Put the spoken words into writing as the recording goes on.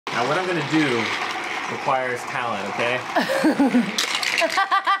Now what I'm gonna do requires talent, okay?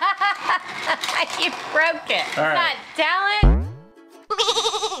 You broke it. All right. Not talent.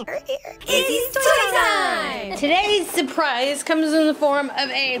 Izzy's Toy Time! Today's surprise comes in the form of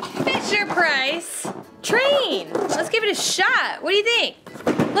a Fisher Price train. Let's give it a shot. What do you think?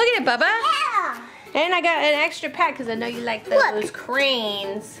 Look at it, Bubba. Yeah. And I got an extra pack because I know you like those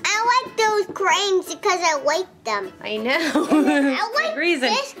cranes. I like those cranes because I like them. I know. I like reason.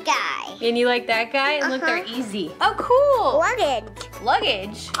 this guy. And you like that guy? And look, they're easy. Oh, cool. Luggage.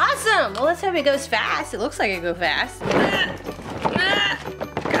 Luggage. Awesome. Well, let's hope it goes fast. It looks like it goes fast.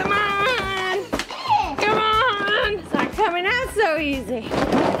 Come on. Come on. It's not coming out so easy.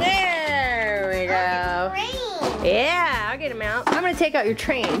 There we go. Crane. Yeah, I'll get him out. I'm going to take out your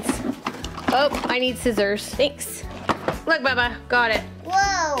trains. Oh, I need scissors. Thanks. Look, Bubba. Got it.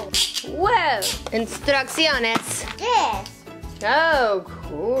 Whoa. Whoa. Instrucciones. This. Oh,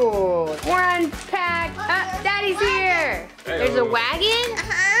 cool. One pack. Daddy's here. There's a wagon.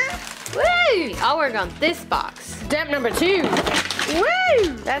 Woo! I'll work on this box. Step number 2.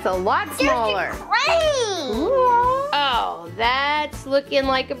 Woo! That's a lot smaller. There's a crane. Ooh. Oh, that's looking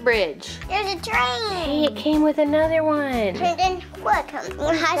like a bridge. There's a train. Hey, it came with another one. And then look,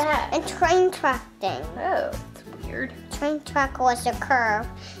 it has a train track thing. Oh, that's weird. Train track was a curve,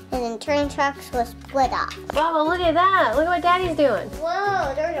 and then train tracks was split off. Bubba, look at that. Look at what Daddy's doing.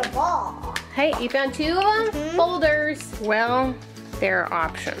 Whoa, there's a ball. Hey, you found 2 of them? Folders. Well, there are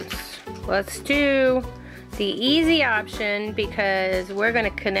options. Let's do the easy option because we're gonna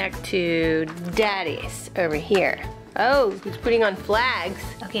connect to Daddy's over here. Oh, he's putting on flags.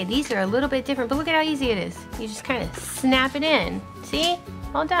 Okay, these are a little bit different, but look at how easy it is. You just kind of snap it in. See?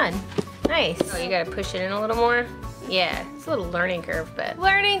 All done. Nice. Oh, you gotta push it in a little more? Yeah, it's a little learning curve, but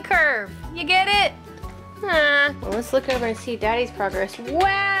learning curve. You get it? Well, let's look over and see Daddy's progress.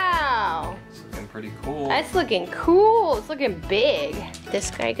 Wow! It's looking pretty cool. That's looking cool. It's looking big. This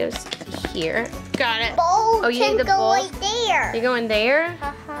guy goes here. Got it. Bowl you can need the go bowl? right there. You going there?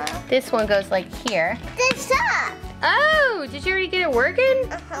 Uh-huh. This one goes like here. This up. Oh, did you already get it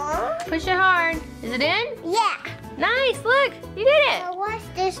working? Uh-huh. Push it hard. Is it in? Yeah. Nice, look, you did it. Now what's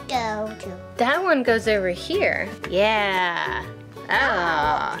this go to? That one goes over here. Yeah.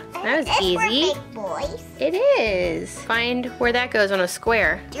 Oh, that was It's easy. for big boys. It is. Find where that goes on a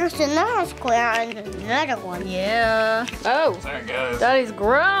square. There's another square and another one. Yeah. Oh, There it goes. Daddy's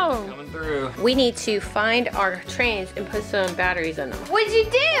grown. Coming through. We need to find our trains and put some batteries in them. What'd you do?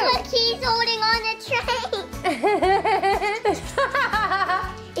 Look, he's holding on the train.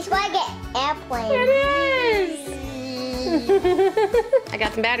 It's like an airplane. It is. I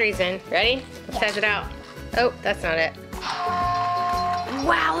got some batteries in. Ready? Let's test it out. Oh, that's not it.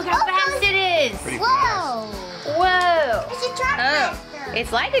 Wow, look how fast it is. Pretty Whoa. Whoa. It's a Trackmaster.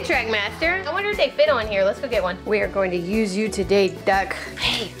 It's like a Trackmaster. I wonder if they fit on here. Let's go get one. We are going to use you today, Duck.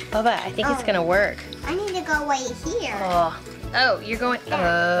 Hey, Bubba, I think it's gonna work. I need to go right here. Oh, you're going,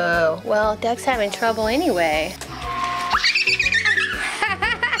 oh. Well, Duck's having trouble anyway.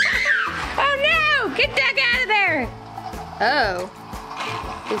 Oh no, get Duck out of there. Oh,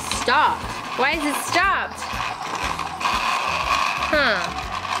 it stopped. Why is it stopped? Huh,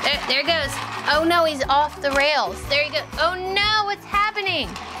 there it goes. Oh no, he's off the rails. There you go. Oh no, what's happening?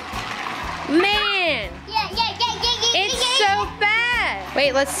 Man, Yeah. it's so fast.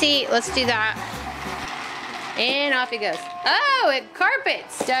 Wait, let's see, let's do that. And off he goes. Oh, it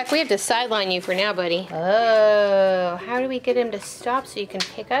carpets. Duck, we have to sideline you for now, buddy. Oh, how do we get him to stop so you can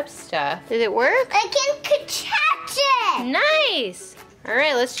pick up stuff? Did it work? I can catch it. Nice. All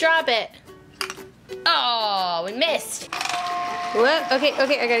right, let's drop it. Oh, we missed. Whoa, okay,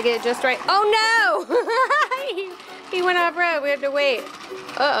 I gotta get it just right. Oh no! He went off road, we have to wait.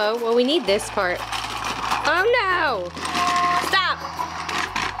 Uh-oh, well we need this part. Oh no! Stop!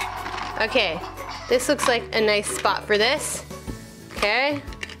 Okay, this looks like a nice spot for this. Okay.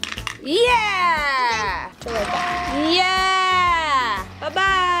 Yeah! Yeah!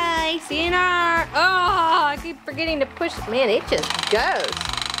 Bye-bye! See you in our... Oh, I keep forgetting to push. Man, it just goes.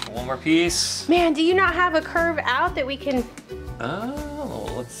 One more piece. Man, do you not have a curve out that we can... Oh,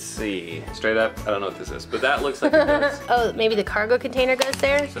 let's see. Straight up, I don't know what this is, but that looks like it goes. Oh, maybe the cargo container goes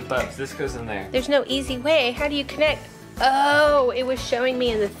there? So Bubs, this goes in there. There's no easy way. How do you connect? Oh, it was showing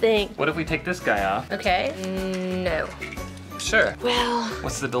me in the thing. What if we take this guy off? Okay. No. Sure. Well,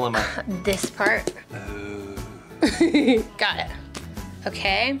 What's the dilemma? this part. Oh. Got it.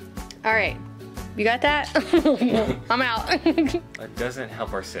 Okay. All right. You got that? I'm out. That doesn't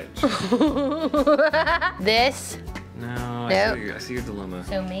help our sitch. This. No, Nope. I see your dilemma.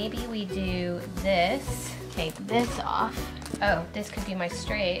 So maybe we do this. Take this off. Oh, this could be my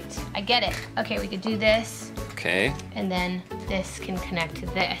straight. I get it. Okay, we could do this. Okay. And then this can connect to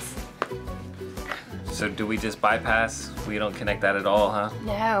this. So do we just bypass? We don't connect that at all, huh?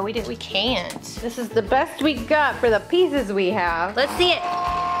 No, we can't. This is the best we got for the pieces we have. Let's see it.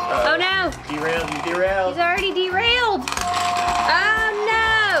 Oh no. Derailed, you derailed. He's already derailed. Oh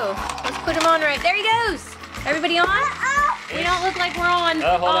no. Let's put him on right. There he goes. Everybody on? We don't look like we're on.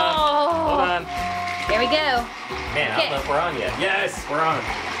 Oh, hold on. Hold on. There we go. Man, I don't know if we're on yet. Yes, we're on.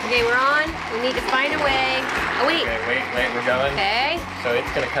 Okay, we're on. We need to find a way. Oh, wait. Okay, wait, we're going. Okay. So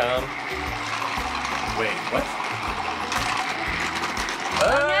it's gonna come. Wait, what?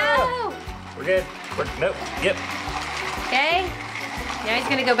 Oh, no. We're good. Nope. Yep. Okay. Now he's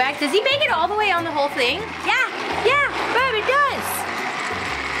gonna go back. Does he make it all the way on the whole thing? Yeah. Yeah. Boom, it does.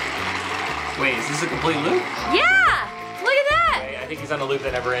 Wait, is this a complete loop? Yeah. Look at that. Okay, I think he's on a loop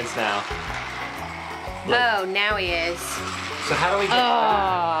that never ends now. Look. Oh, now he is. So how do we get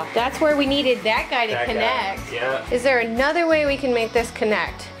Oh, that's where we needed that guy to that connect. guy? Yeah. Is there another way we can make this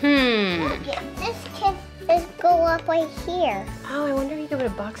connect? Look, this can go up right here. Oh, I wonder if you could put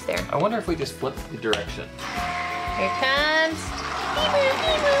a box there. I wonder if we just flip the direction. Here it comes.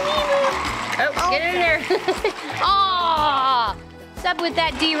 Oh, get in there. Oh, what's up with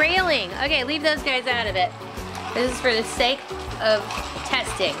that derailing? Okay, leave those guys out of it. This is for the sake of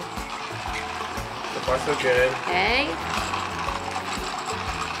testing. So far so good. Okay.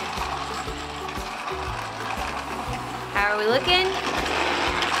 How are we looking?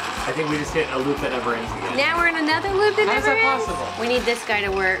 I think we just hit a loop that never ends again. Now we're in another loop that How is never that ends. possible? We need this guy to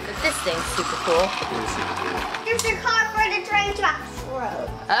work. This thing's super cool. There's a car for the train tracks road.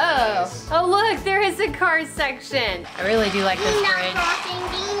 Oh. Oh, look, there is a car section. I really do like this Ding dong bridge. crossing,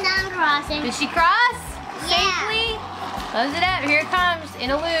 ding dong crossing. Did she cross? Yeah. Safely? Close it up. Here it comes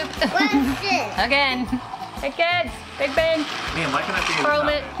in a loop. What's this? Again. Hey kids, Big Ben. Man, why can't I figure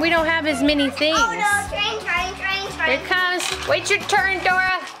Parliament. We don't have as many things. Oh no, train. Here it comes. Wait your turn,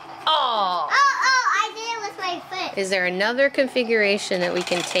 Dora. Oh. Oh, I did it with my foot. Is there another configuration that we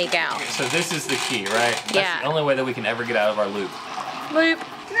can take out? So this is the key, right? That's Yeah. the only way that we can ever get out of our loop. Loop.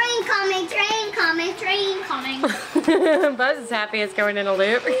 Train coming. Buzz is happy it's going in a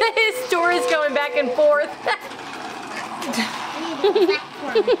loop. His door is going back and forth.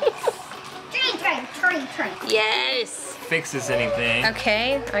 Train. Yes. Fixes anything.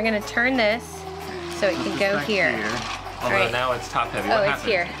 Okay, I'm gonna turn this so it can go Back here. Although Right. now it's top heavy. Oh, What it's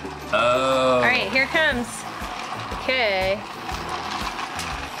happened? here. Oh. All right, here it comes. Okay.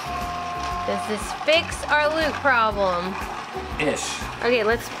 Does this fix our loop problem? Ish. Okay,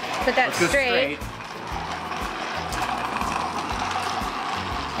 let's put that Let's go straight.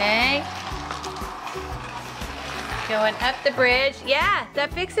 Okay. Going up the bridge. Yeah,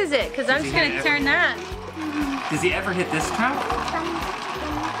 that fixes it, because I'm Does just he going hit to turn that. Does he ever hit this track?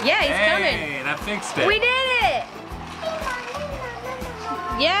 Yeah, he's coming. Hey, that fixed it. We did it!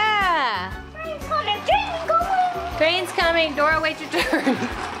 Yeah! Train's coming. Dora, wait your turn.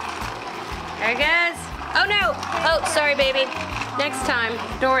 There it goes. Oh no! Oh, sorry, baby. Next time,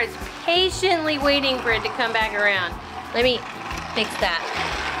 Dora's patiently waiting for it to come back around. Let me fix that.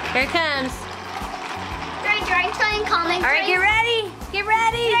 Here it comes. Train coming. All right, get ready. Get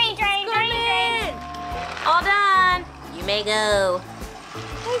ready. Train. All done. You may go.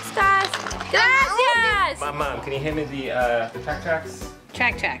 Thanks, guys. Gracias. Mom, can you hand me the track tracks?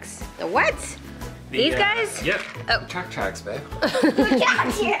 Track tracks. The what? These guys? Yep. Oh. Track tracks, babe.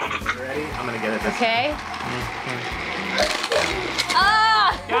 Gotcha. You ready? I'm gonna get it this Okay.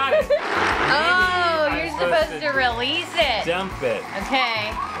 Oh! Got it. Oh, I'm you're supposed to release it. Dump it.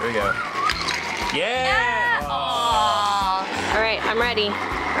 Okay. Here we go. Yeah! Ah! Aw. All right, I'm ready.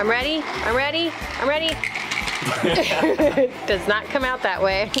 I'm ready. Does not come out that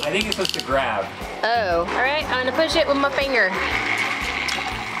way. I think it's supposed to grab. Oh, all right, I'm gonna push it with my finger.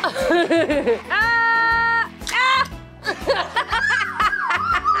 Ah! Ah!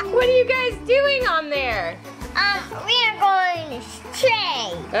 What are you guys doing on there? We are going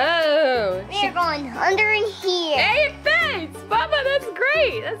straight. Oh. We are going under in here. Hey, it fits! Bubba, that's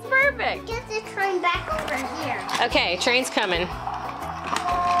great. That's perfect. Get the train back over here. Okay, train's coming.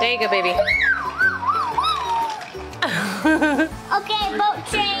 There you go, baby. Okay, boat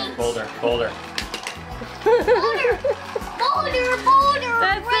change. Boulder. Boulder.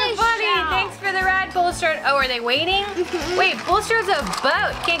 That's so funny. Thanks for the ride, Bullstrode. Oh, are they waiting? Wait, Bullstrode's a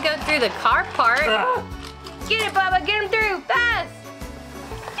boat. Can't go through the car part. Get it, Bubba. Get him through. Fast.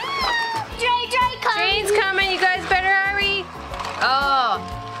 Train coming. Train's coming. You guys better hurry. Oh,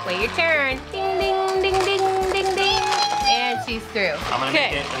 wait your turn. Ding, ding, ding, ding, ding, ding. And she's through. I'm gonna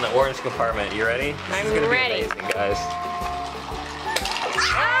make it in the orange compartment. You ready? This I'm is gonna ready. be amazing, guys.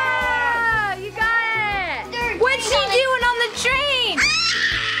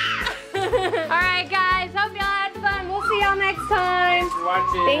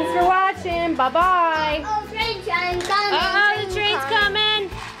 watching. Thanks for watching. Bye-bye. Oh, train coming. Uh-oh, the train's coming.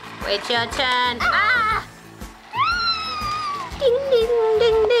 Wait your turn. Ah! Ding, ding,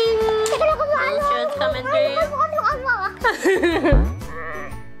 ding, ding. The train's coming through.